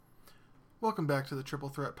Welcome back to the Triple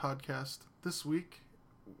Threat Podcast. This week,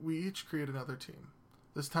 we each create another team.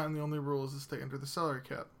 This time, the only rule is to stay under the salary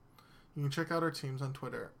cap. You can check out our teams on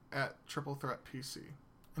Twitter at Triple Threat PC.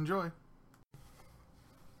 Enjoy!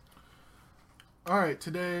 Alright,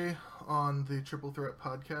 today on the Triple Threat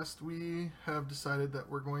Podcast, we have decided that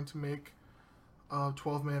we're going to make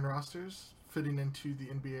 12-man rosters fitting into the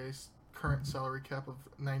NBA's current salary cap of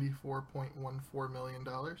 $94.14 million.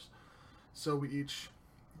 So we each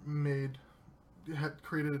had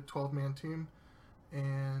created a 12-man team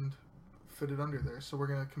and fit it under there. So we're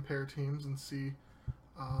going to compare teams and see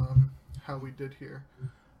how we did here.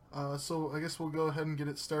 So I guess we'll go ahead and get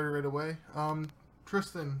it started right away.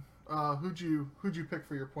 Tristan, who'd you pick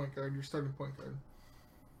for your point guard, your starting point guard?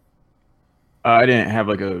 I didn't have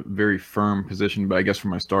like a very firm position, but I guess for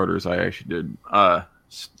my starters, I actually did. I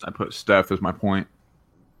put Steph as my point.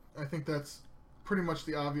 I think that's pretty much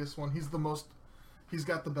the obvious one. He's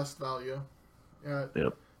got the best value.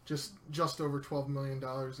 Yep. Just over $12 million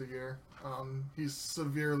a year. He's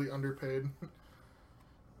severely underpaid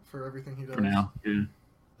for everything he does. For now, yeah.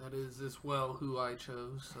 That is as well who I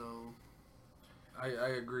chose, so I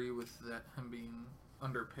agree with that, him being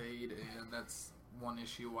underpaid, and that's one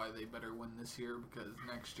issue why they better win this year, because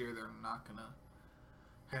next year they're not going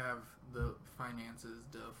to have the finances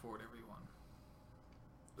to afford everyone.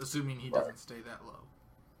 Assuming he doesn't stay that low.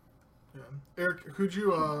 Yeah. Eric, who'd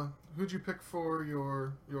you pick for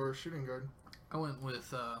your shooting guard? I went with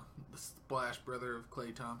the Splash brother of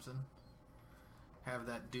Klay Thompson. Have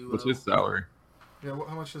that duo. What's his salary? Yeah,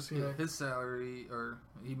 how much does he make? His salary,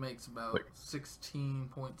 he makes about Like 16.6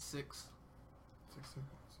 16 points.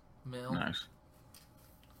 mil. Nice.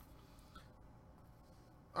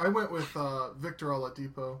 I went with Victor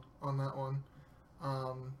Oladipo on that one.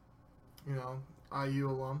 IU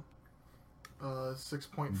alum.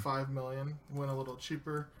 6.5 million. Went a little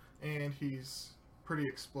cheaper, and he's pretty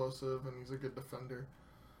explosive, and he's a good defender.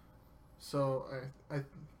 So I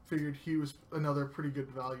figured he was another pretty good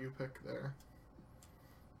value pick there.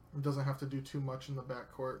 He doesn't have to do too much in the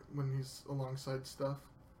backcourt when he's alongside Steph.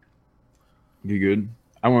 Be good.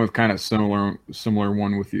 I went with kind of similar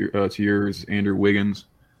one with your to yours, Andrew Wiggins.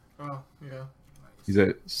 Oh yeah. He's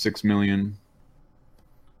at $6 million.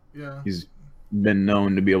 Yeah. He's been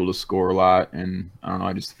known to be able to score a lot, and I don't know.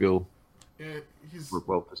 I just feel He's work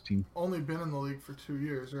well with this team. only been in the league for 2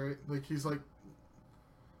 years, right? Like he's like.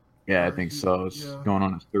 Yeah, I think so. It's going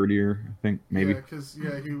on his third year, I think, maybe. Yeah, because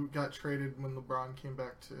he got traded when LeBron came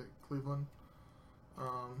back to Cleveland.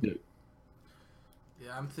 Yeah.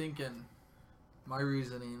 Yeah, I'm thinking my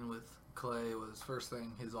reasoning with Klay was, first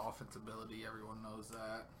thing, his offense ability. Everyone knows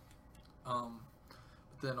that. But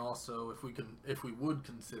then also, if we would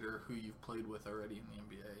consider who you've played with already in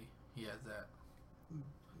the NBA, he has that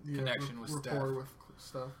connection with Steph. Rapport with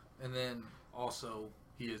Steph. And then also,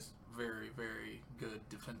 he is very, very good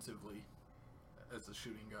defensively as a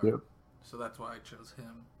shooting guard. Yep. So that's why I chose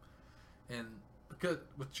him. And because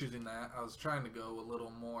with choosing that, I was trying to go a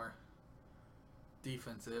little more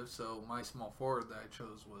defensive. So my small forward that I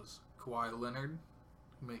chose was Kawhi Leonard,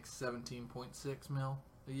 who makes $17.6 million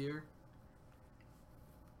a year.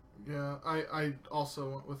 Yeah, I also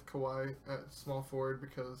went with Kawhi at small forward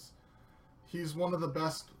because he's one of the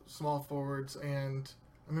best small forwards, and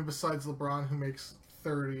I mean besides LeBron, who makes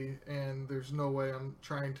 30, and there's no way I'm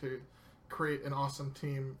trying to create an awesome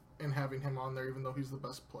team and having him on there, even though he's the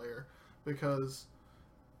best player, because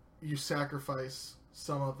you sacrifice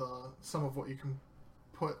some of what you can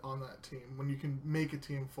put on that team when you can make a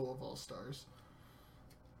team full of all-stars.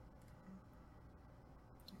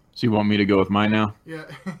 So you want me to go with mine now? Yeah.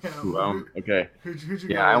 Okay. Who'd you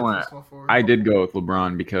Yeah, go with small forward? I did go with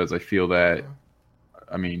LeBron because I feel that, Yeah.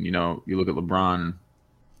 I mean, you look at LeBron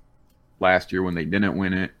last year when they didn't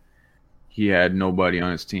win it, he had nobody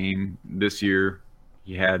on his team. This year,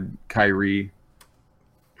 he had Kyrie,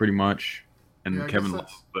 pretty much, and Yeah, Kevin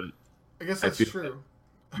Love. But I guess I that's feel true.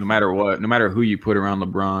 no matter what, no matter who you put around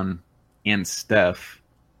LeBron and Steph,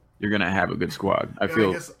 you're gonna have a good squad. I I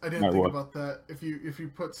guess I didn't no matter think what. about that. If you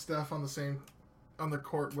put Steph on the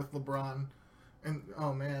court with LeBron, and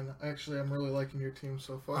oh man, actually I'm really liking your team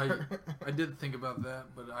so far. I did think about that,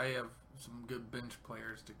 but I have some good bench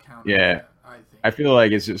players to counter Yeah. that, I think. I feel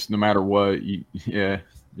like it's just no matter what, you're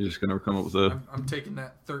just gonna come up with a I'm taking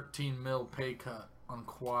that 13 mil pay cut on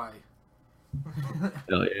Kawhi.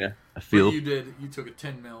 hell yeah. I But feel you took a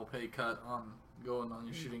 10 mil pay cut on going on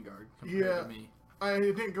your shooting guard compared Yeah. to me. I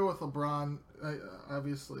didn't go with LeBron,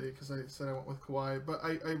 obviously, because I said I went with Kawhi, but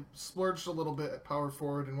I splurged a little bit at power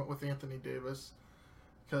forward and went with Anthony Davis,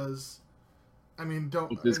 because I mean,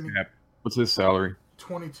 what's his cap? What's his salary?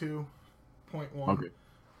 22.1. Okay.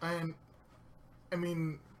 And I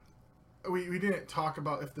mean, we didn't talk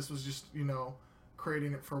about if this was just,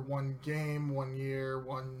 creating it for one game, 1 year,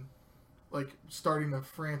 like starting a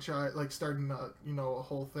franchise, like starting a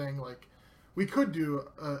whole thing. Like we could do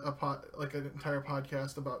like an entire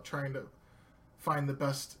podcast about trying to find the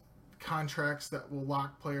best contracts that will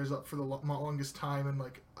lock players up for the longest time and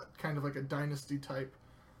like kind of like a dynasty type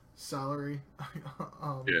salary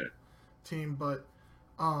team. But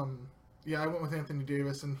I went with Anthony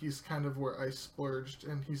Davis, and he's kind of where I splurged,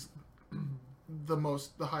 and he's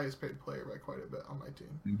the highest paid player by quite a bit on my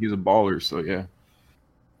team. He's a baller, so yeah.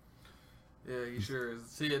 Yeah, he sure is.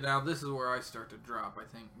 See, now this is where I start to drop, I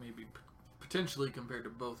think, maybe potentially compared to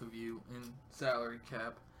both of you in salary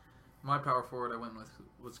cap. My power forward I went with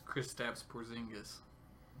was Kristaps Porzingis.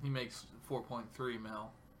 He makes 4.3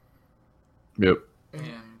 mil. Yep.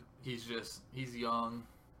 And he's young.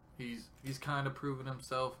 He's kind of proven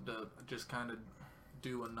himself to just kind of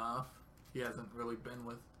do enough. He hasn't really been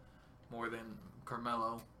with more than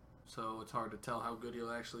Carmelo, so it's hard to tell how good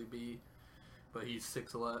he'll actually be. But he's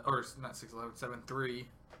 6'11", or not 6'11", 7'3",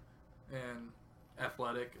 and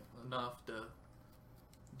athletic enough to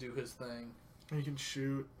do his thing. He can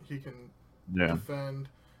shoot. He can defend.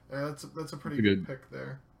 Yeah, that's a pretty good pick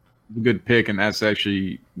there. Good pick, and that's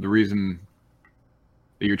actually the reason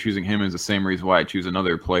that you're choosing him is the same reason why I choose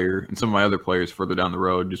another player and some of my other players further down the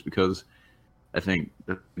road, just because I think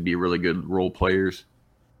that would be really good role players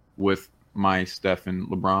with my Steph and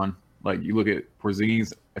LeBron. Like, you look at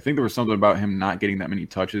Porzingis, I think there was something about him not getting that many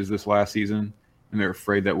touches this last season, and they're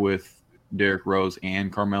afraid that with Derrick Rose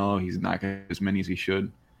and Carmelo, he's not getting as many as he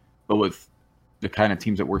should. But with the kind of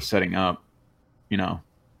teams that we're setting up,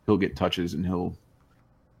 he'll get touches and he'll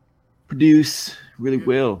produce really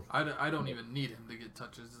well. I don't even need him to get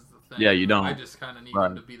touches is the thing. Yeah, you don't. I just kind of need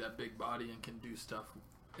him to be that big body and can do stuff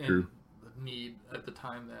and need at the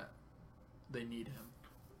time that they need him.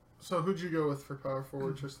 So who'd you go with for power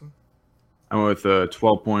forward, Tristan? I went with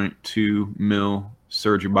 12.2 mil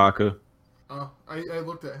Serge Ibaka. Oh, I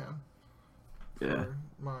looked at him. Yeah.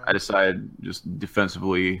 I decided just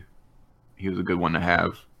defensively he was a good one to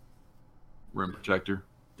have. Rim protector.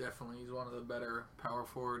 Definitely. He's one of the better power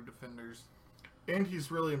forward defenders. And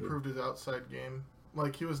he's really improved his outside game.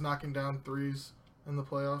 Like, he was knocking down threes in the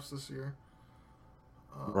playoffs this year.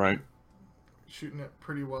 Right. Shooting it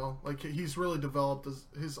pretty well. Like, he's really developed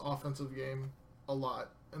his offensive game a lot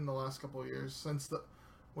in the last couple of years. Since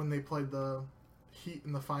when they played the Heat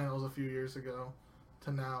in the finals a few years ago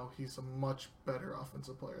to now, he's a much better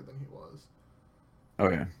offensive player than he was. Oh,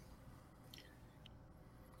 yeah.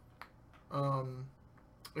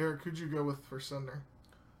 Eric, who'd you go with for center?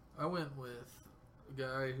 I went with a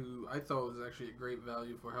guy who I thought was actually a great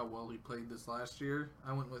value for how well he played this last year.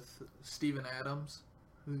 I went with Steven Adams,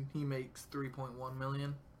 who he makes $3.1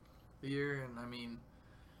 million a year, and I mean,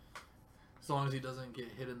 as long as he doesn't get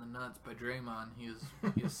hit in the nuts by Draymond, he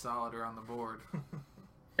is solid around the board.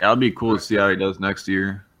 Yeah, it'll be cool to see how he does next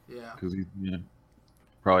year. Yeah, because he's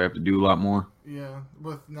probably have to do a lot more. Yeah,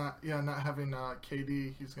 with not having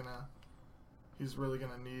KD, he's really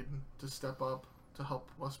gonna need to step up to help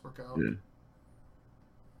Westbrook out.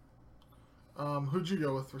 Yeah. Who'd you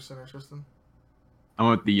go with for center, Tristan? I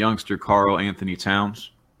went with the youngster Karl Anthony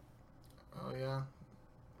Towns. Oh yeah.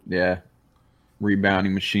 Yeah.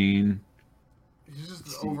 Rebounding machine. He's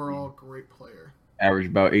just an overall great player. Averaged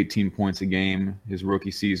about 18 points a game his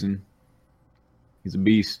rookie season. He's a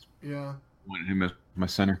beast. Yeah. Wanted him as my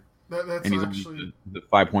center. That's and he's actually the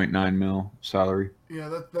 5.9 mil salary.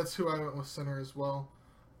 Yeah, that's who I went with center as well.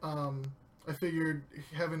 I figured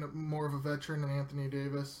having more of a veteran than Anthony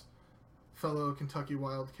Davis, fellow Kentucky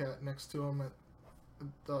Wildcat, next to him at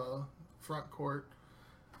the front court,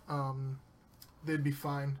 they'd be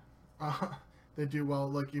fine. They do well,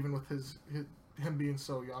 like even with him being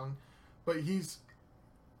so young, but he's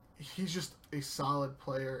just a solid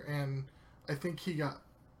player, and I think he got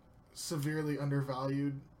severely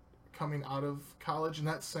undervalued coming out of college, and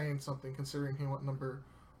that's saying something considering he went number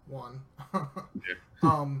 1.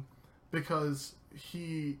 Because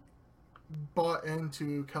he bought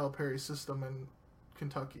into Calipari's system in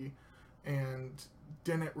Kentucky and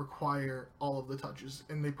didn't require all of the touches,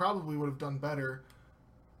 and they probably would have done better,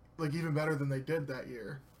 like even better than they did that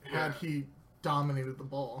year, had he dominated the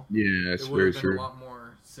ball. Yeah, that's it very would have been true. a lot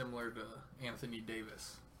more similar to Anthony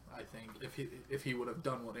Davis, I think, if he would have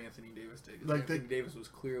done what Anthony Davis did. 'Cause Like Anthony Davis was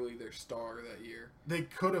clearly their star that year. They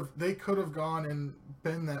could have gone and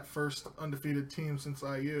been that first undefeated team since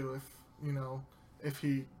IU if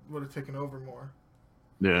he would have taken over more.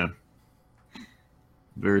 Yeah.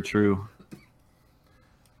 Very true.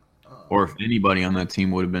 Or if anybody on that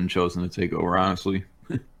team would have been chosen to take over, honestly,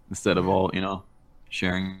 instead of all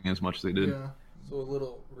sharing as much as they did. Yeah. So a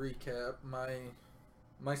little recap.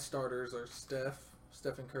 My starters are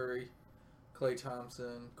Stephen Curry, Klay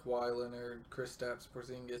Thompson, Kawhi Leonard, Kristaps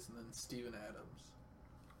Porzingis, and then Steven Adams.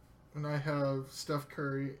 And I have Steph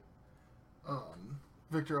Curry,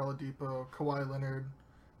 Victor Oladipo, Kawhi Leonard,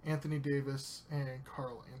 Anthony Davis, and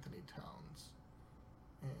Karl Anthony Towns.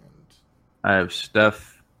 And I have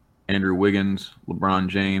Steph, Andrew Wiggins, LeBron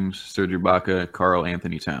James, Serge Ibaka, Karl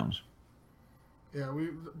Anthony Towns. yeah, we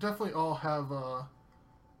definitely all have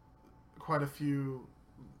quite a few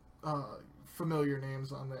familiar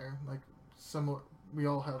names on there. Like similar, we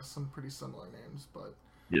all have some pretty similar names, but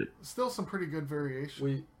Yep. still some pretty good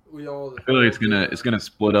variation. We all. I feel like it's gonna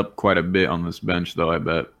split up quite a bit on this bench, though. I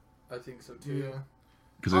bet I think so too. Yeah.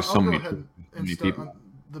 because there's I'll so go many, ahead so and many start people. on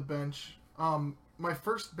the bench. My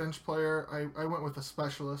first bench player, I went with a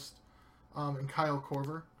specialist, in Kyle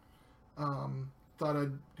Korver. Thought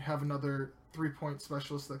I'd have another 3-point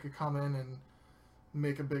specialist that could come in and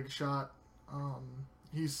make a big shot.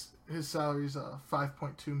 His salary's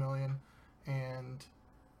 $5.2 million, and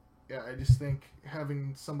yeah, I just think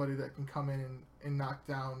having somebody that can come in and knock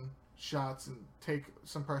down shots and take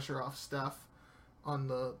some pressure off Steph on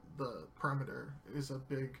the perimeter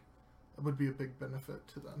would be a big benefit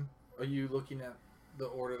to them. Are you looking at the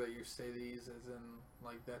order that you say these, as in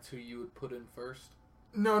like that's who you would put in first?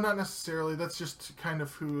 No, not necessarily. That's just kind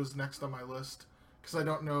of who is next on my list, because I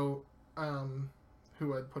don't know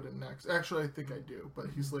who I'd put in next. Actually, I think I do, but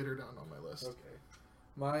he's later down on my list.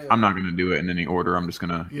 Okay. I'm not gonna do it in any order. I'm just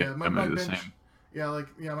gonna Yeah, I'm my gonna do the bench. same.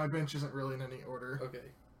 Yeah, my bench isn't really in any order. Okay.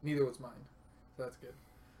 Neither was mine, so that's good.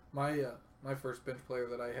 My first bench player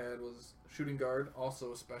that I had was shooting guard,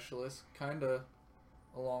 also a specialist, kind of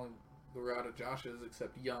along the route of Josh's,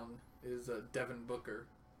 except young, is Devin Booker,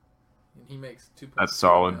 and he makes 2.2 That's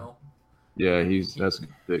solid. mil. Yeah, He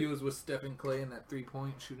thick. was with Stephen Clay in that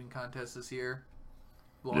 3-point shooting contest this year.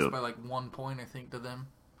 Lost Yep. by like 1 point, I think, to them.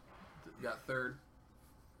 Got third.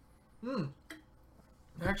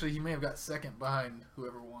 Actually, he may have got second behind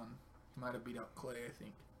whoever won. He might have beat out Clay, I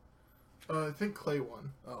think. I think Clay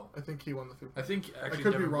won. Oh. I think he won the 3. I think actually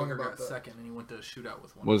could be Devin wrong Booker about got that. second, and he went to a shootout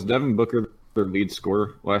with one. Was Devin Booker their lead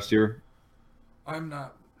scorer last year? I'm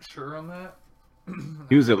not sure on that.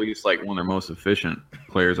 He was at least like one of their most efficient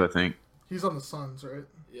players, I think. He's on the Suns, right?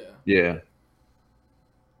 Yeah. Yeah.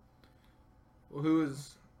 Well, who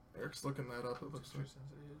is? Eric's looking that up. It looks like. Tristan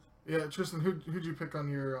said he is. Yeah, Tristan, who'd you pick on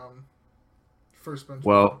your first bench?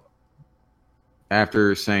 Well,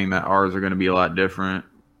 after saying that ours are going to be a lot different,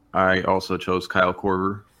 I also chose Kyle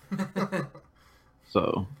Korver.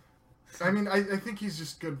 So I mean, I think he's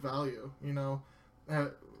just good value. You know,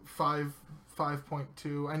 at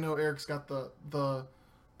 5.2. I know Eric's got the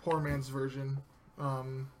poor man's version,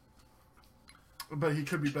 but he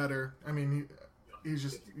could be better. I mean, he's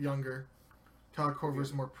just younger. Kyle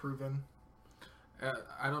Korver's more proven.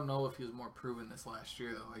 I don't know if he was more proven this last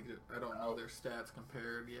year though. Like I don't know their stats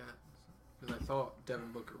compared yet. Because I thought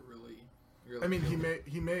Devin Booker really. I mean, killed it.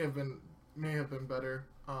 he may have been better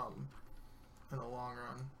in the long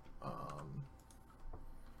run.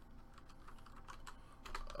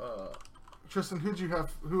 Tristan,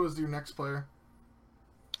 who was your next player?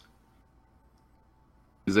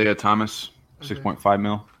 Isaiah Thomas, Okay. 6.5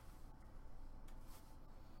 mil.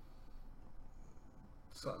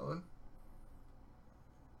 Solid.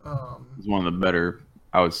 He's one of the better,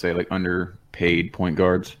 I would say, like underpaid point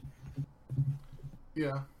guards.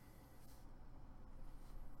 Yeah.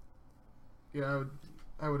 Yeah,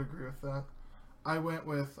 I would agree with that. I went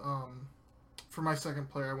with for my second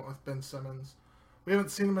player, I went with Ben Simmons. We haven't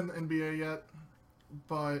seen him in the NBA yet,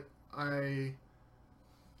 but I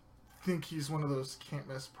think he's one of those can't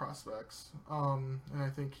miss prospects. And I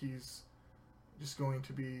think he's just going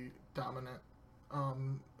to be dominant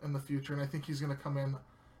in the future, and I think he's going to come in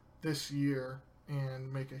this year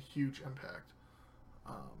and make a huge impact.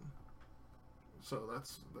 So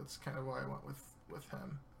that's kind of why I went with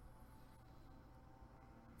him.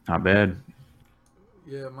 Not bad.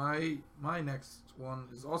 Yeah, my next one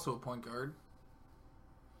is also a point guard.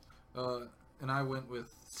 And I went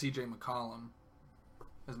with C.J. McCollum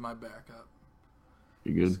as my backup.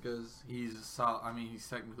 You good? Just because he's a solid. I mean, he's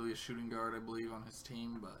technically a shooting guard, I believe, on his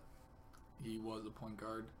team, but he was a point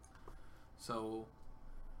guard. So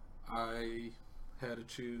I had to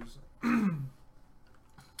choose him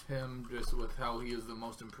just with how he is the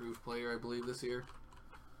most improved player, I believe, this year.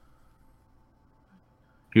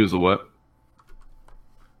 He was the what?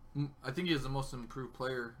 I think he is the most improved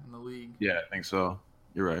player in the league. Yeah, I think so.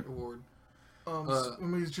 You're right. Award.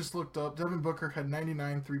 And we just looked up, Devin Booker had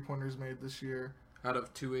 99 3-pointers made this year. Out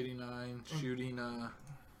of 289, shooting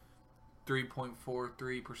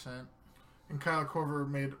 3.43%. And Kyle Korver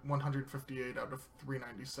made 158 out of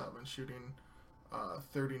 397, shooting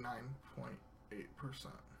 39.8%.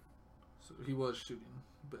 So he was shooting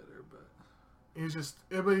better, but he's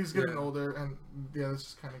getting older, and yeah, this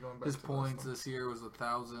is kind of going back. His to points this year was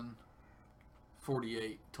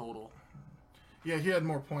 1,048 total. Yeah, he had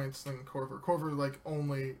more points than Korver. Korver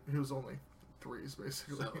he was only threes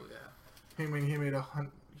basically. So yeah,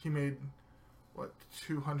 he made what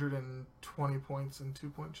 220 points and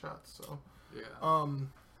 2-point shots. So yeah,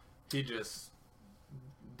 he just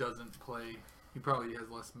doesn't play. He probably has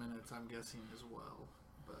less minutes, I'm guessing, as well.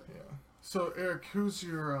 But yeah. So Eric, who's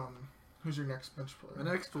your next bench player? The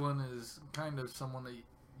next one is kind of someone that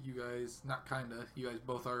you guys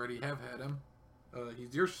both already have had him.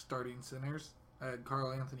 He's your starting centers. I had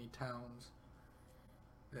Karl Anthony Towns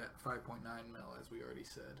at 5.9 mil, as we already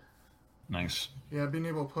said. Nice. Yeah, being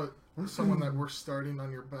able to put someone that we're starting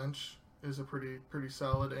on your bench is a pretty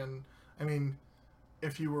solid. And I mean,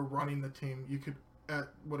 if you were running the team, you could at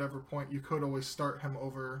whatever point you could always start him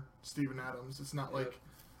over Steven Adams. It's not like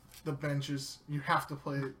the bench is you have to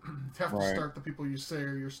play. You have to start the people you say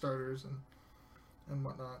are your starters and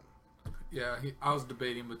whatnot. Yeah, I was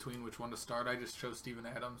debating between which one to start. I just chose Steven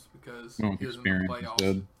Adams because he was in the playoffs.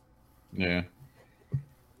 Instead. Yeah.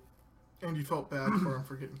 And you felt bad for him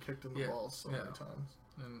for getting kicked in the balls so many times.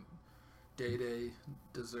 And Day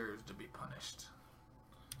deserves to be punished.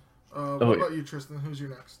 What about you, Tristan? Who's your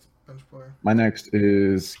next bench player? My next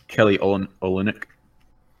is Kelly Olynyk.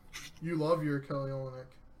 You love your Kelly Olynyk.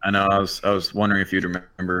 I know. I was wondering if you'd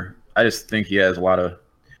remember. I just think he has a lot of.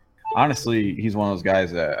 Honestly, he's one of those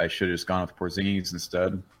guys that I should have just gone with Porzingis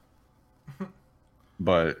instead.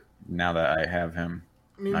 But now that I have him,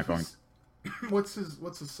 I'm not going. What's his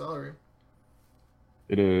salary?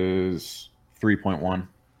 It is 3.1.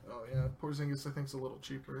 Oh yeah, Porzingis I think is a little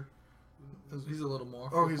cheaper. He's a little more.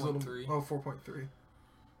 Oh, he's a little. 4.3.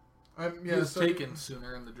 He was taken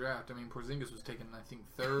sooner in the draft. I mean, Porzingis was taken, I think,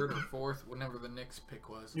 3rd or 4th, whenever the Knicks pick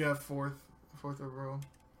was. Yeah, 4th overall.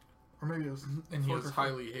 Or maybe it was. And he was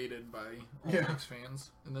highly hated by all Knicks fans.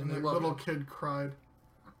 And then the loved little him. kid cried.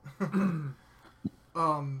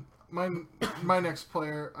 My next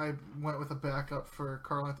player, I went with a backup for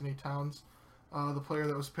Karl Anthony Towns. The player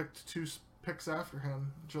that was picked 2 picks after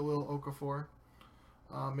him, Jahlil Okafor,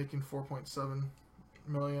 making $4.7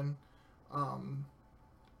 million.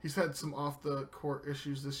 He's had some off the court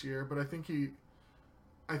issues this year, but I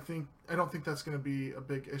don't think that's going to be a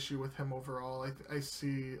big issue with him overall. I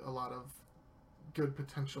see a lot of good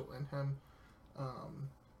potential in him.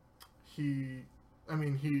 He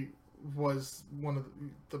was one of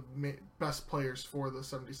the best players for the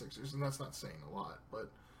 76ers, and that's not saying a lot, but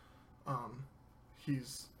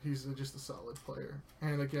he's just a solid player.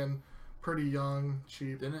 And again, pretty young,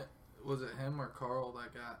 cheap. Was it him or Carl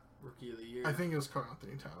that got Rookie of the Year? I think it was Karl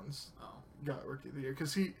Anthony Towns. Oh, got Rookie of the Year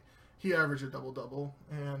because he averaged a double-double,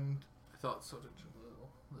 and I thought so did Jahlil,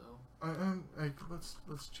 though.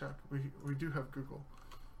 Let's check. We do have Google.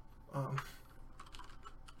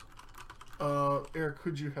 Eric,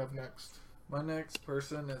 who'd you have next? My next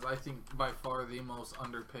person is, I think, by far the most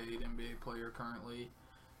underpaid NBA player currently,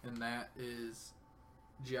 and that is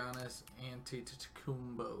Giannis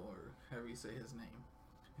Antetokounmpo, or however you say his name.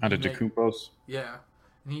 Antetokounmpo? Yeah,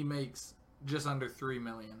 and he makes just under $3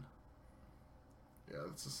 million. Yeah,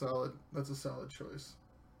 that's a solid choice.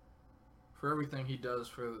 For everything he does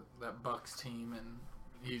for that Bucks team, and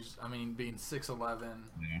being 6'11",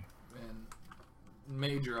 and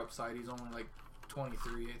major upside. He's only like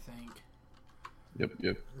 23, I think. Yep.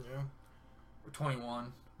 Yeah. Or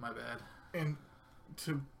 21. My bad. And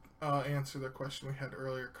to answer the question we had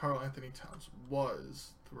earlier, Karl Anthony Towns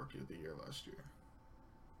was the Rookie of the Year last year.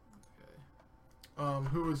 Okay.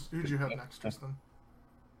 Who'd you have next, Tristan?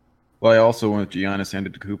 Well, I also went with Giannis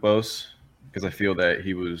Antetokounmpo because I feel that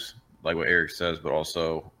he was like what Eric says, but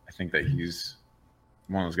also I think that he's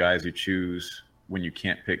one of those guys you choose when you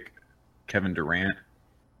can't pick Kevin Durant.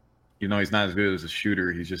 Even though he's not as good as a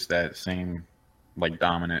shooter, he's just that same like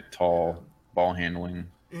dominant, tall, ball handling.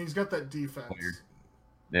 And he's got that defense. Player.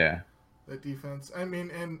 Yeah. That defense. I mean,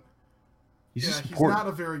 and he's not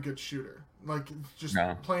a very good shooter. Like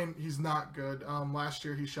playing, he's not good. Last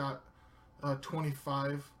year he shot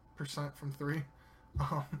 25% from 3.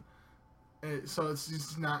 So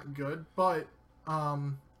it's not good, but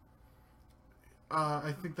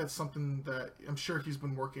I think that's something that I'm sure he's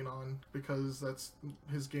been working on because that's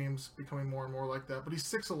his game's becoming more and more like that. But he's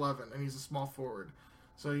 6'11" and he's a small forward,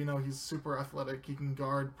 so he's super athletic. He can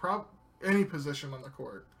guard any position on the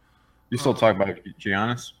court. You still talk about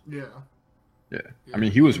Giannis? Yeah. I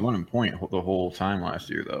mean, he was running point the whole time last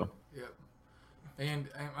year, though. Yeah, And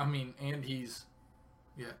he's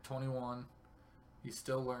 21. He's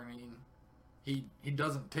still learning. He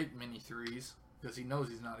doesn't take many threes because he knows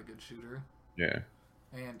he's not a good shooter. Yeah.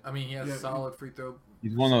 And he has solid free throw.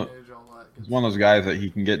 He's one of those guys that he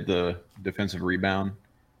can get the defensive rebound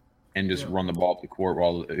and just run the ball up the court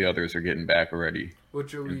while the others are getting back already.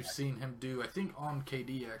 Which we've seen him do. I think on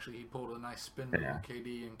KD actually, he pulled a nice spin move on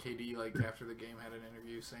KD, and KD after the game had an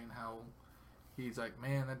interview saying how he's like,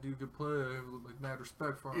 man, that dude could play. Mad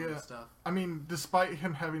respect for him and stuff. Despite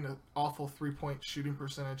him having an awful 3-point shooting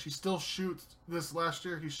percentage, he still shoots. This last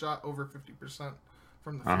year, he shot over 50%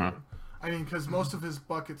 from the field. Because most of his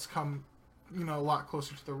buckets come, a lot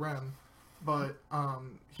closer to the rim, but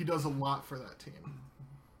he does a lot for that team.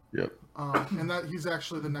 Yep. And that he's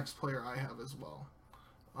actually the next player I have as well.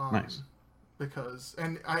 Nice.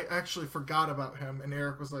 And I actually forgot about him, and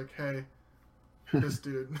Eric was like, hey, this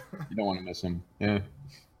dude. You don't want to miss him. Yeah.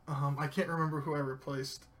 I can't remember who I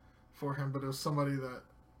replaced for him, but it was somebody that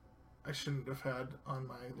I shouldn't have had on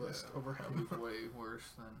my list over him. He's way worse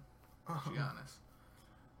than Giannis.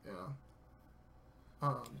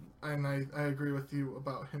 Yeah. And I agree with you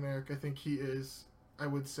about him, Eric. I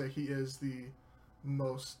would say he is the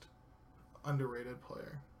most underrated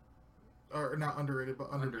player. Or not underrated,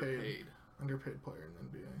 but underpaid player in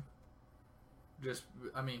the NBA. Just,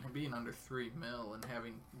 being under $3 million and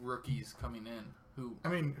having rookies coming in who...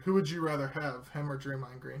 who would you rather have, him or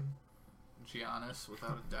Draymond Green? Giannis,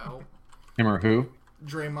 without a doubt. Him or who?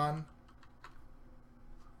 Draymond.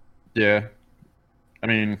 Yeah.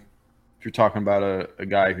 If you're talking about a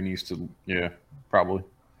guy who needs to... Yeah, probably.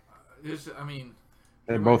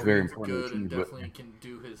 They're both very important. Good and definitely can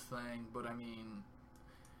do his thing, but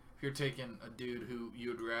if you're taking a dude who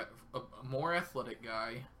you'd rather... A more athletic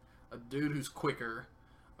guy... A dude who's quicker,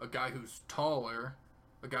 a guy who's taller,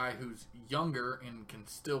 a guy who's younger and can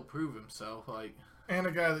still prove himself, and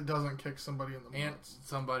a guy that doesn't kick somebody in the nuts. And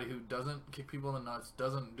somebody who doesn't kick people in the nuts,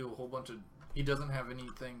 doesn't do a whole bunch of... He doesn't have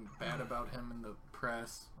anything bad about him in the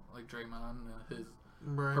press, like Draymond, his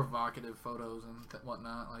provocative photos and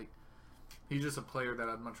whatnot. He's just a player that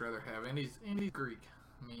I'd much rather have, and he's Greek.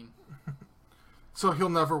 So he'll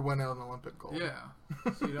never win an Olympic gold. Yeah,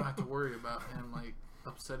 so you don't have to worry about him,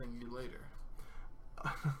 upsetting you later.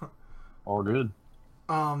 All good.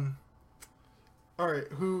 All right.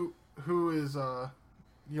 Who is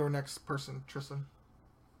your next person, Tristan?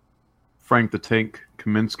 Frank the Tank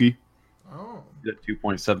Kaminsky. Oh. At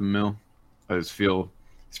 2.7 mil. I just feel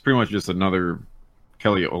it's pretty much just another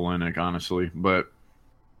Kelly Olynyk, honestly. But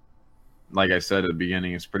like I said at the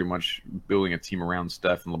beginning, it's pretty much building a team around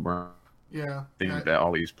Steph and LeBron. Yeah. I think that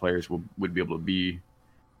all these players would be able to be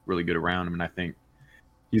really good around him, and I think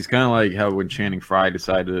he's kind of like how when Channing Frye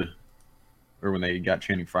when they got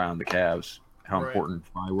Channing Frye on the Cavs, how important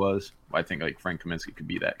Frye was. I think Frank Kaminsky could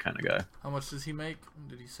be that kind of guy. How much does he make?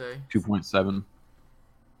 Did he say? 2.7.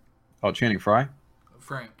 Oh, Channing Frye?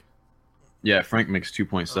 Frank. Yeah, Frank makes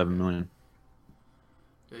 2.7 million.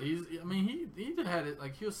 Yeah, he had it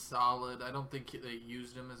he was solid. I don't think they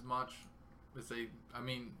used him as much as they.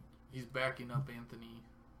 He's backing up Anthony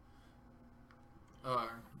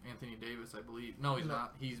Davis, I believe. No, he's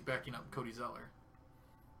not. He's backing up Cody Zeller.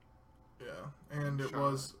 Yeah, and it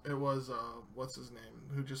was what's his name,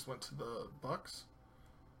 who just went to the Bucks.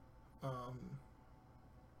 I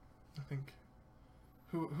think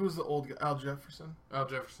who's the old guy? Al Jefferson. Al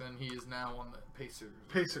Jefferson. He is now on the Pacers.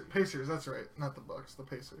 Pacers. That's right, not the Bucks. The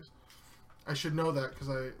Pacers. I should know that because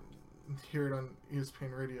I hear it on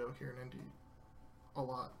ESPN Radio here in Indy a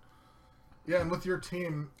lot. Yeah, and with your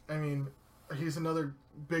team, he's another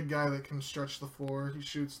big guy that can stretch the floor. He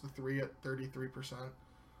shoots the three at 33%.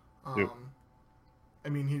 Yep.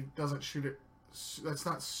 He doesn't shoot it. That's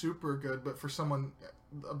not super good, but for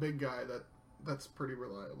a big guy, that's pretty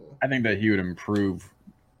reliable. I think that he would improve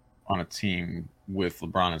on a team with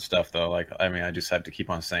LeBron and stuff, though. I just have to keep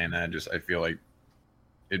on saying that. I feel like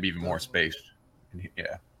it'd be even more space.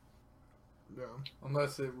 Yeah. Yeah.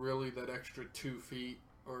 Unless it really that extra 2 feet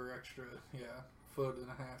or extra, foot and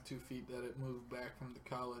a half, 2 feet that it moved back from the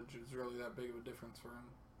college is really that big of a difference for him.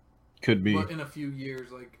 Could be. But in a few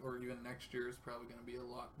years, or even next year, is probably going to be a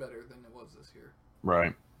lot better than it was this year.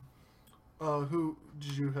 Right. Who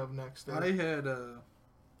did you have next? I had the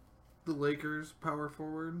Lakers power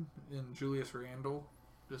forward in Julius Randle,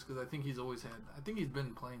 just because I think he's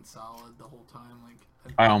been playing solid the whole time.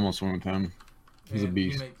 I almost went with him. He's a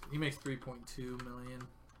beast. He makes $3.2 million.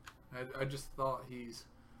 I just thought he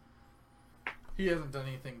hasn't done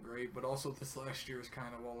anything great, but also this last year is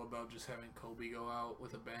kind of all about just having Kobe go out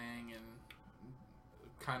with a bang and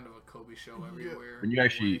kind of a Kobe show everywhere. When you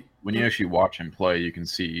actually watch him play, you can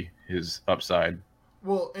see his upside.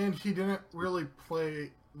 Well, and he didn't really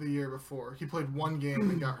play the year before. He played one game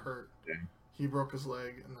and got hurt. Yeah. He broke his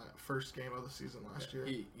leg in that first game of the season last year.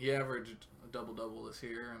 He averaged a double-double this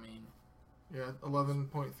year. I mean, yeah,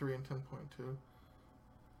 11.3 and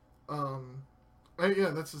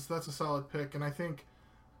 10.2. That's a solid pick, and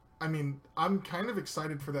I mean, I'm kind of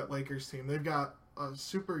excited for that Lakers team. They've got a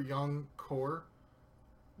super young core.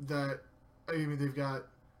 They've got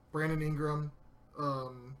Brandon Ingram,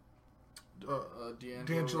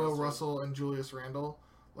 D'Angelo Russell, and Julius Randle.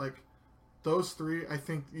 Like, those three, I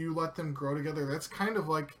think you let them grow together. That's kind of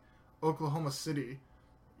like Oklahoma City,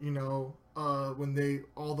 when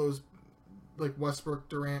all those, like, Westbrook,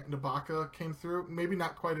 Durant, and Ibaka came through. Maybe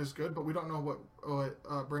not quite as good, but we don't know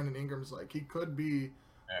what Brandon Ingram's like. He could be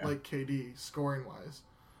like KD, scoring-wise.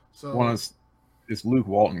 So it's Luke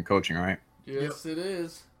Walton coaching, right? Yes, it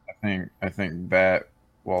is. I think that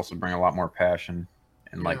will also bring a lot more passion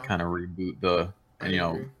and kind of reboot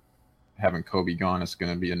having Kobe gone is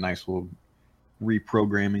going to be a nice little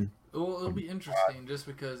reprogramming. Well, it'll be interesting just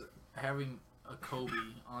because having a Kobe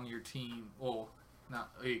on your team, well,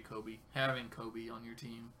 not a Kobe, having Kobe on your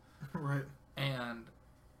team, right? And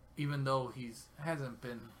even though hasn't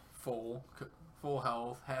been full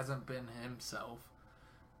health, hasn't been himself,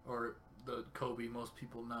 or the Kobe most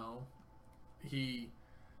people know, he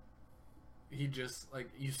just, like,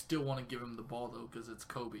 you still want to give him the ball though because it's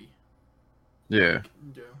Kobe. Yeah.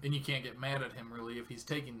 And you can't get mad at him really if he's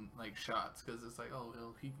taking, like, shots because it's like, oh,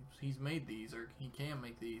 he's made these or he can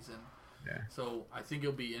make these, and so I think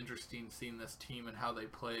it'll be interesting seeing this team and how they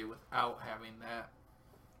play without having that.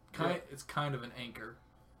 It's kind of an anchor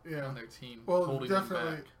on their team. Well,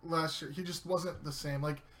 definitely last year he just wasn't the same.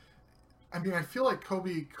 Like, I mean, I feel like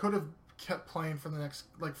Kobe could have kept playing for the next,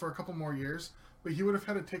 like, for a couple more years, but he would have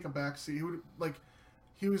had to take a backseat. He would, like,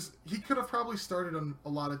 he could have probably started on a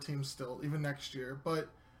lot of teams still, even next year, but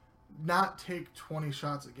not take 20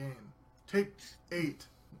 shots a game. Take 8.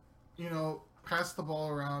 Pass the ball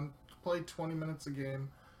around, play 20 minutes a game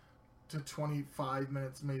to 25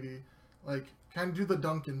 minutes maybe. Like, kind of do the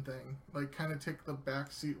Duncan thing. Like, kind of take the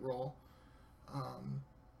backseat role.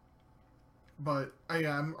 But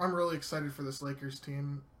I'm really excited for this Lakers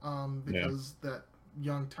team because that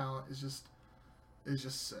young talent is just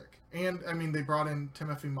sick. And I mean, they brought in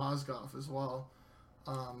Timothy Mozgov as well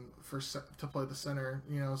to play the center.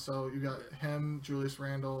 So you got him, Julius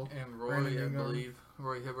Randle, and Roy. I believe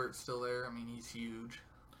Roy Hibbert's still there. I mean, he's huge.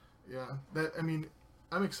 Yeah,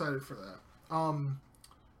 I'm excited for that.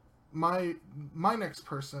 My next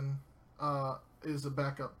person is a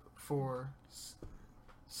backup for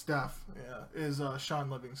Steph. Yeah, is Sean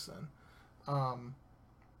Livingston,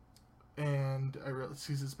 and I realize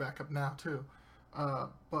he's his backup now too.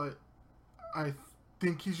 But I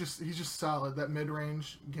think he's just solid. That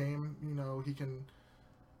mid-range game, he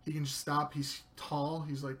can stop. He's tall.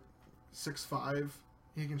 He's like 6'5".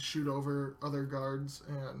 He can shoot over other guards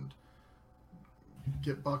and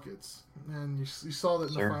get buckets. And you saw that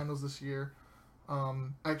in the finals this year.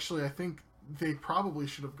 Actually, I think they probably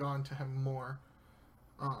should have gone to him more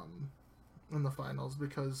in the finals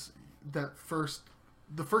because the first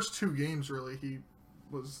 2 games really he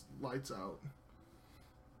was lights out.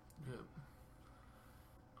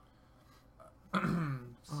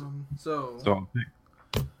 So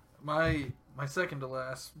my second to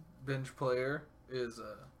last bench player is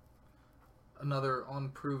another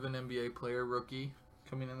unproven NBA player, rookie,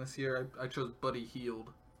 coming in this year. I chose Buddy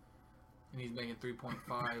Hield, and he's making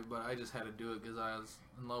 3.5, but I just had to do it because I was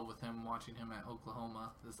in love with him watching him at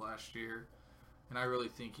Oklahoma this last year, and I really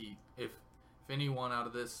think if anyone out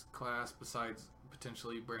of this class besides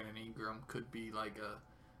potentially Brandon Ingram could be like a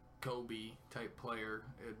Kobe type player,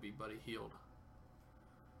 it would be Buddy Hield.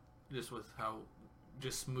 Just with how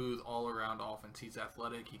smooth all around offense. He's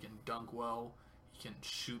athletic. He can dunk well. He can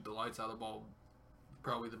shoot the lights out of the ball.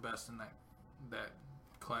 Probably the best in that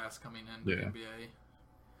class coming in the NBA.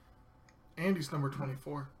 And he's number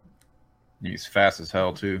 24. He's fast as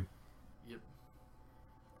hell too. Yep.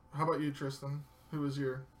 How about you, Tristan? Who was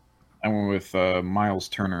your? I went with Miles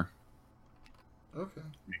Turner. Okay.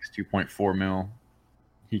 Makes 2.4 mil.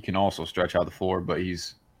 He can also stretch out the floor, but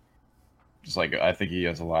he's just like, I think he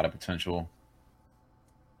has a lot of potential.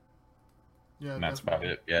 Yeah, and that's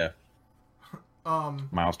definitely about it. Yeah.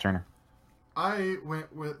 Miles Turner. I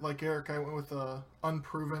went with, like Eric, I went with a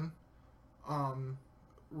unproven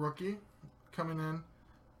rookie coming in.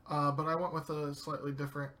 But I went with a slightly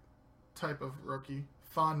different type of rookie,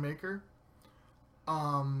 Thon Maker.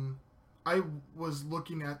 I was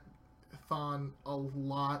looking at Thon a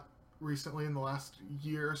lot recently in the last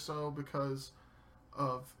year or so because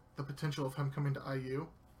of the potential of him coming to IU.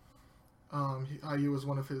 IU was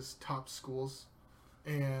one of his top schools,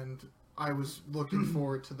 and I was looking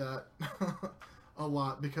forward to that a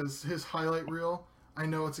lot because his highlight reel, I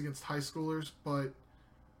know it's against high schoolers, but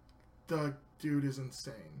the dude is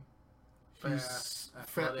insane. Fast,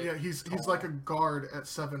 Yeah, he's like a guard at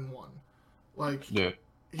 7'1". Like, Yeah.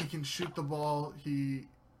 he can shoot the ball,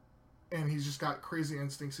 and he's just got crazy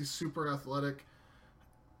instincts. He's super athletic,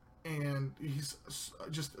 and he's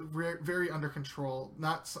just very under control.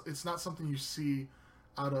 It's not something you see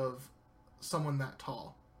out of someone that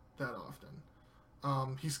tall that often.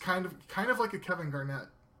 He's kind of like a Kevin Garnett,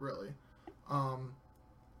 really.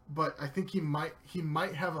 But I think he might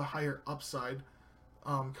have a higher upside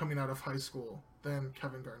coming out of high school than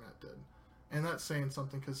Kevin Garnett did, and that's saying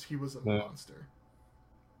something because he was a monster.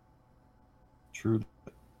 True.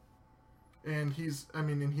 And he's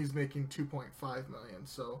making $2.5 million,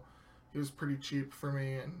 so he was pretty cheap for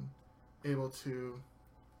me, and I was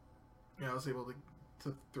able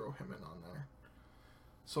to throw him in on there.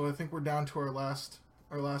 So I think we're down to our last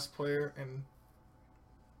player, and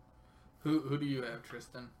Who do you have,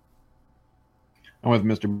 Tristan? I'm with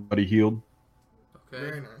Mr. Buddy Hield. Okay.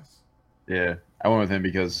 very nice. Yeah, I went with him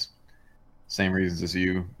because same reasons as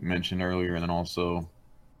you mentioned earlier, and then also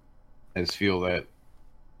I just feel that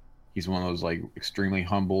he's one of those like extremely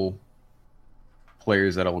humble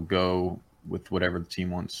players that'll go with whatever the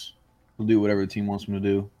team wants. He'll do whatever the team wants him to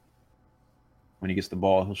do. When he gets the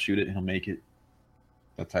ball, he'll shoot it, he'll make it.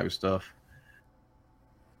 That type of stuff.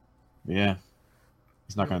 But yeah,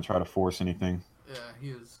 he's not going to try to force anything. Yeah,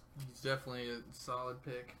 he's definitely a solid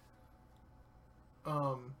pick.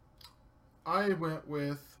 I went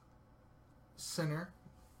with center,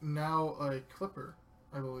 now a Clipper,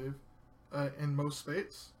 I believe, in Mo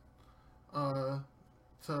Spates, to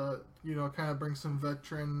kind of bring some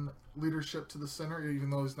veteran leadership to the center, even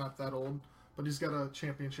though he's not that old, but he's got a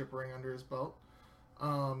championship ring under his belt.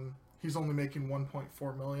 He's only making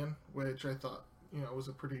 $1.4 million, which I thought was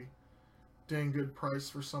a pretty dang good price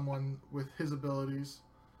for someone with his abilities.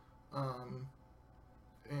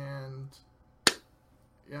 And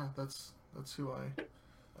yeah, that's who I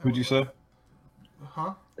Who'd you say?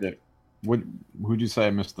 Huh? Who'd you say? I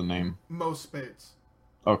missed the name. Mo Spates.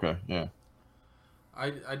 Okay, yeah. I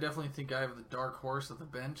definitely think I have the dark horse of the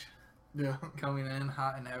bench Yeah. coming in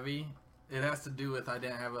hot and heavy. It has to do with I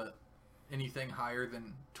didn't have anything higher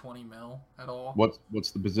than 20 mil at all.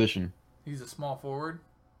 What's the position? He's a small forward.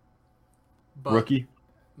 But Rookie?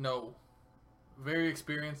 No. Very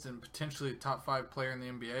experienced and potentially a top 5 player in the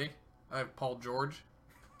NBA. I have Paul George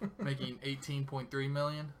making $18.3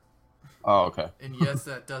 million. Oh, okay. And yes,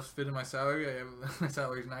 that does fit in my salary. My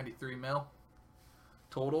salary is 93 mil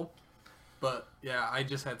total. But yeah, I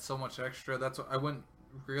just had so much extra. That's what I went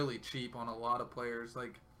really cheap on a lot of players.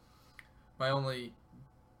 Like my only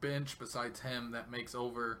bench besides him that makes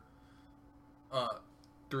over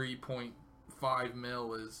 3.5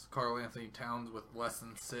 mil is Karl Anthony Towns with less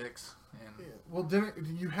than 6. And Yeah. Well,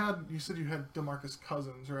 you said you had DeMarcus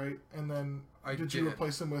Cousins, right? And then did you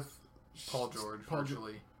replace him with Paul George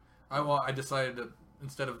virtually? I decided to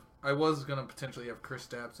I was gonna potentially have Chris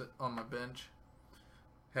Stapps on my bench,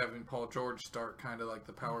 having Paul George start kind of like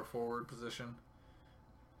the power forward position,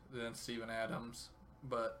 then Steven Adams,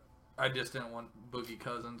 but I just didn't want Boogie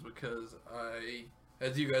Cousins because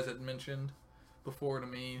as you guys had mentioned before to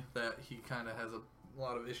me, that he kind of has a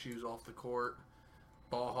lot of issues off the court,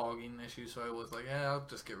 ball hogging issues. So I was like, I'll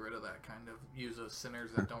just get rid of that kind of. Use those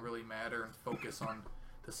centers that don't really matter and focus on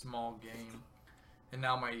the small game. And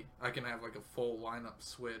now I can have like a full lineup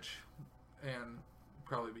switch and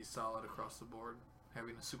probably be solid across the board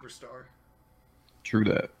having a superstar. True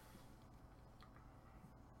that.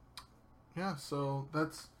 Yeah, so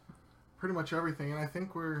that's pretty much everything, and I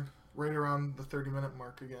think we're right around the 30-minute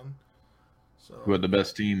mark again. So Who had the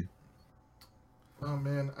best team? oh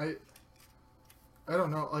man, I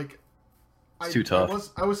don't know. Like, It's too tough.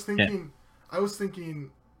 I was thinking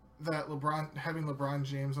that having LeBron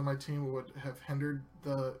James on my team would have hindered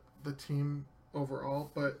the team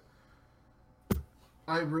overall, but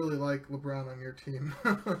I really like LeBron on your team.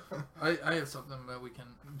 I have something that we can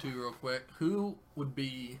do real quick. Who would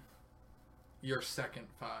be your second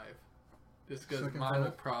 5? Just because Second mine 5?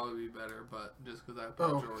 will probably be better, but just because I have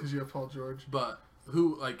Paul George. Because you have Paul George. But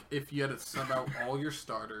who, like, if you had to sub out all your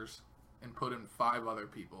starters and put in 5 other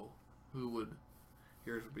people, who would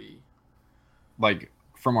yours be? Like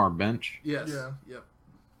from our bench, Yes. Yeah. Yep.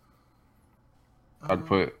 I'd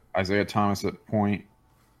put Isaiah Thomas at point,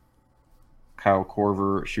 Kyle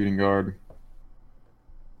Korver at shooting guard.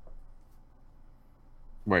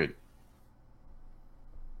 Wait,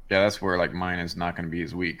 Yeah, that's where like mine is not going to be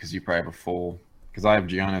as weak because you probably have a full. Because I have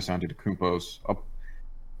Giannis Antetokounmpo's up.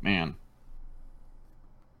 Man,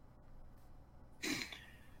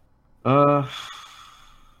 uh,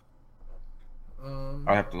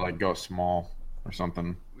 I have to like go small or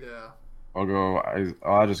something. Yeah.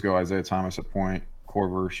 I'll just go Isaiah Thomas at point,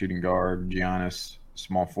 Korver shooting guard, Giannis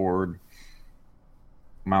small forward,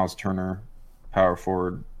 Miles Turner power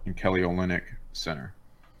forward, and Kelly Olynyk center.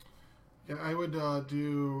 Yeah, I would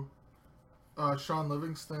do Sean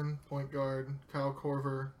Livingston, point guard, Kyle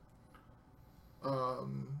Korver,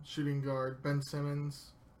 shooting guard, Ben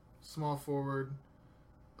Simmons, small forward,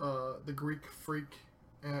 the Greek Freak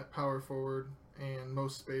at power forward, and Mo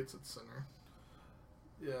Spates at center.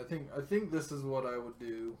 Yeah, I think this is what I would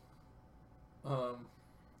do.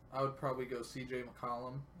 I would probably go C.J.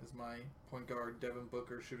 McCollum as my point guard, Devin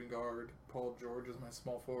Booker shooting guard, Paul George as my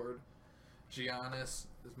small forward, Giannis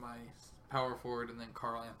as my power forward, and then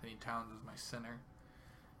Karl Anthony Towns as my center.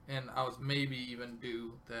 And I was maybe even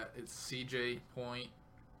do that it's C.J. point,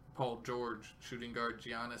 Paul George shooting guard,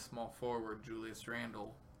 Giannis small forward, Julius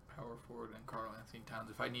Randle power forward, and Karl Anthony Towns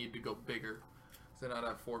if I needed to go bigger. So then I'd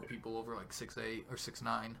have 4 people over like 6'8" or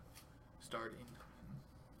 6'9" starting.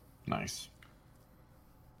 Nice.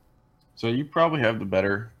 So you probably have the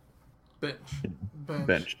better Bench.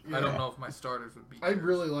 bench. Yeah. I don't know if my starters would be. I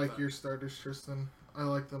really yours, like but your starters, Tristan. I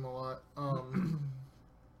like them a lot.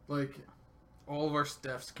 Like, all of our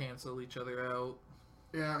Stephs cancel each other out.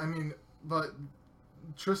 yeah, I mean, but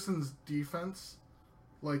Tristan's defense,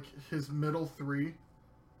 like his middle three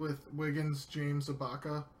with Wiggins, James,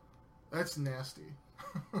 Ibaka, that's nasty.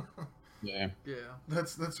 Yeah. Yeah.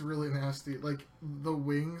 That's really nasty. Like the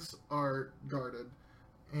wings are guarded,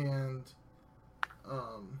 and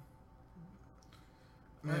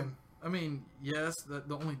man, I mean, yes, the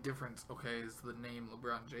only difference, okay, is the name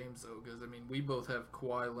LeBron James, though, because, I mean, we both have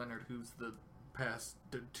Kawhi Leonard, who's the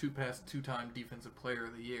two-time Defensive Player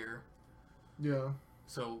of the Year, yeah,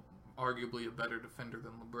 so arguably a better defender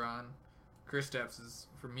than LeBron. Kristaps is,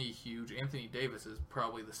 for me, huge. Anthony Davis is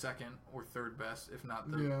probably the second or third best, if not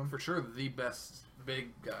for sure the best big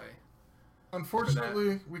guy.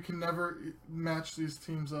 Unfortunately, we can never match these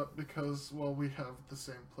teams up because, well, we have the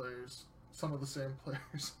same players, some of the same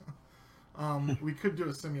players. We could do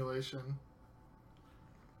a simulation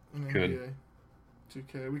in NBA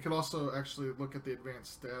 2K. We could also actually look at the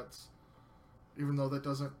advanced stats, even though that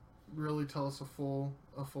doesn't really tell us a full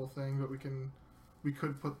thing, but we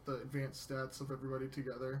could put the advanced stats of everybody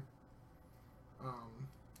together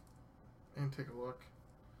and take a look.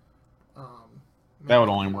 That would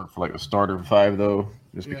only work for like a starter 5 though,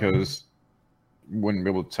 just because you wouldn't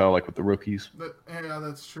be able to tell like with the rookies. Yeah,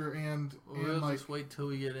 that's true. And We'll like, just wait till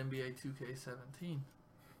we get NBA 2K17.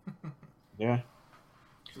 Yeah.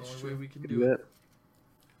 It's the only way we can do it.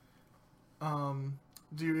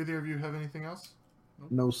 do either of you have anything else?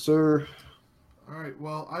 No, sir. All right.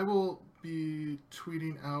 Well, I will be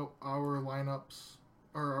tweeting out our lineups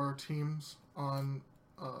or our teams on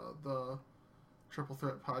the Triple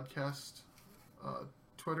Threat Podcast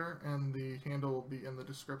Twitter, and the handle will be in the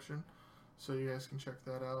description, so you guys can check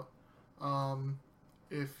that out.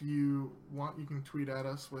 If you want, you can tweet at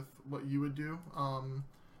us with what you would do. I'll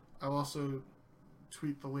also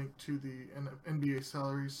tweet the link to the NBA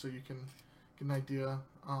salaries, so you can get an idea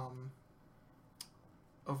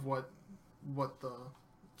of what the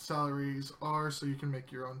salaries are, so you can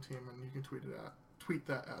make your own team and you can tweet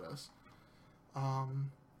that at us.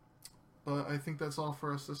 But I think that's all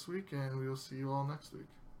for us this week, and we will see you all next week.